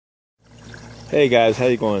Hey guys, how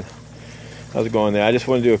you going? How's it going there? I just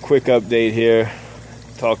want to do a quick update here.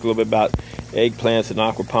 Talk a little bit about eggplants and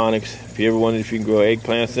aquaponics. If you ever wondered if you can grow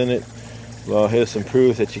eggplants in it, well, here's some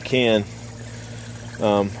proof that you can.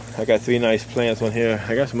 I got 3 nice plants on here.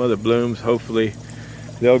 I got some other blooms. Hopefully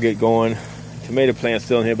they'll get going. Tomato plant's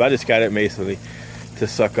still in here, but I just got it basically to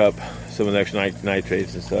suck up some of the extra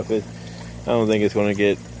nitrates and stuff. I don't think it's going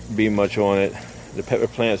to be much on it. The pepper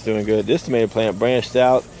plant's doing good. This tomato plant branched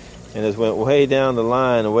out and just went way down the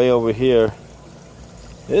line and way over here.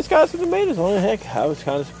 It's got some tomatoes on it. Heck, I was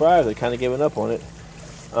kind of surprised. I kind of given up on it.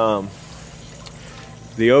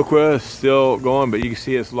 The okra is still going, but you can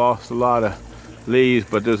see it's lost a lot of leaves,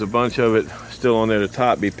 but there's a bunch of it still on there at the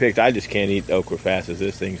top be picked. I just can't eat okra fast as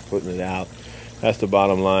this thing's putting it out. That's the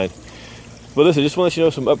bottom line. But listen, just want to let you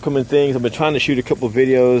know some upcoming things. I've been trying to shoot a couple of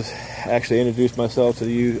videos, actually introduce myself to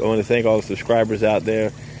you. I want to thank all the subscribers out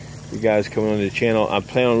there. You guys coming on the channel. I'm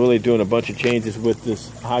planning on really doing a bunch of changes with this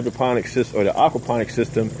hydroponic system, or the aquaponic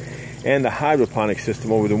system, and the hydroponic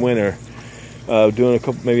system over the winter. Doing a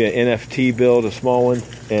couple, maybe an NFT build, a small one,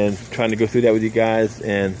 and trying to go through that with you guys.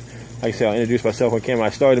 And like I said, I'll introduce myself on camera. I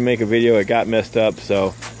started to make a video, it got messed up.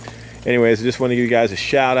 So, anyways, I just want to give you guys a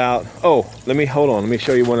shout out. Oh, let me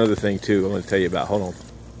show you one other thing too. I want to tell you about. Hold on.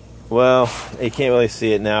 Well, you can't really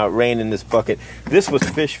see it now. It rained in this bucket. This was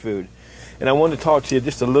fish food. And I wanted to talk to you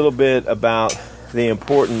just a little bit about the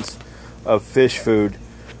importance of fish food.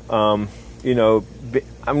 You know,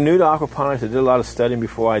 I'm new to aquaponics. I did a lot of studying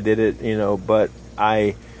before I did it, you know, but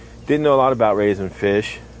I didn't know a lot about raising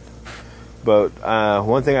fish. But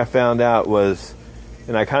one thing I found out was,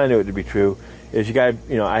 and I kind of knew it to be true, is you got,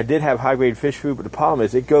 you know, I did have high-grade fish food, but the problem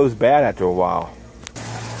is it goes bad after a while.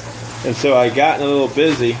 And so I gotten a little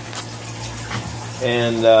busy,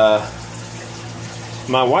 and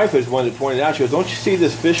my wife was the one that pointed out. She goes, "Don't you see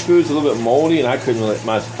this fish food's a little bit moldy?" And I couldn't really,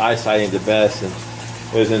 my eyesight ain't the best, and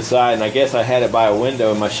it was inside. And I guess I had it by a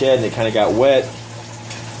window in my shed, and it kind of got wet,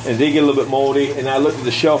 and it did get a little bit moldy. And I looked at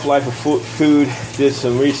the shelf life of food, did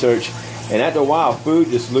some research, and after a while, food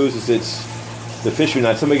just loses the fish food.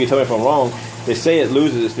 Now, somebody can tell me if I'm wrong. They say it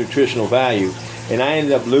loses its nutritional value, and I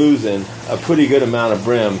ended up losing a pretty good amount of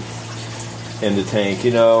brim in the tank.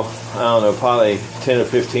 You know, I don't know, probably 10 or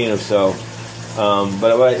 15 or so. And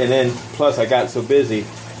then plus I got so busy,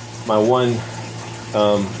 my one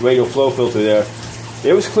radial flow filter there,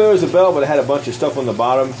 it was clear as a bell, but it had a bunch of stuff on the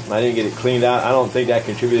bottom. I didn't get it cleaned out. I don't think that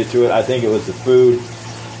contributed to it. I think it was the food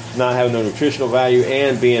not having no nutritional value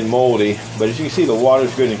and being moldy. But as you can see, the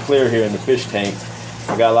water's good and clear here in the fish tank.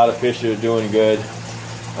 I got a lot of fish that are doing good.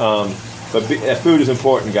 But food is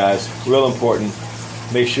important, guys, real important.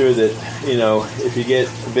 Make sure that, you know, if you get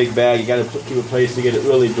a big bag, you got to keep a place to get it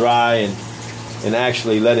really dry and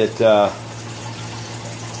actually let it,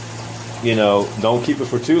 you know, don't keep it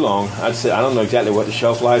for too long. I'd say, I don't know exactly what the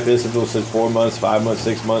shelf life is. If it says 4 months, 5 months,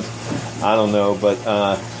 6 months, I don't know. But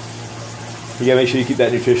you got to make sure you keep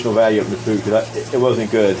that nutritional value up in the food, because it wasn't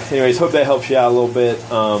good. Anyways, hope that helps you out a little bit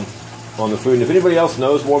on the food. And if anybody else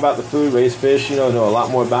knows more about the food, raised fish, you know a lot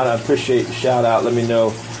more about it, I appreciate the shout out. Let me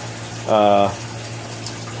know,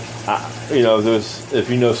 you know, if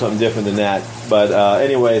you know something different than that. But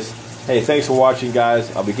anyways, hey, thanks for watching, guys.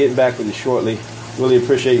 I'll be getting back with you shortly. Really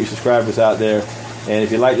appreciate you subscribers out there. And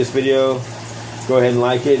if you like this video, go ahead and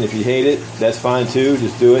like it. And if you hate it, that's fine too.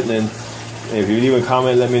 Just do it. And then if you leave a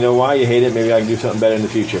comment, let me know why you hate it. Maybe I can do something better in the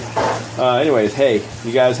future. Anyways, hey,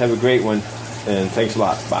 you guys have a great one. And thanks a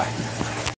lot. Bye.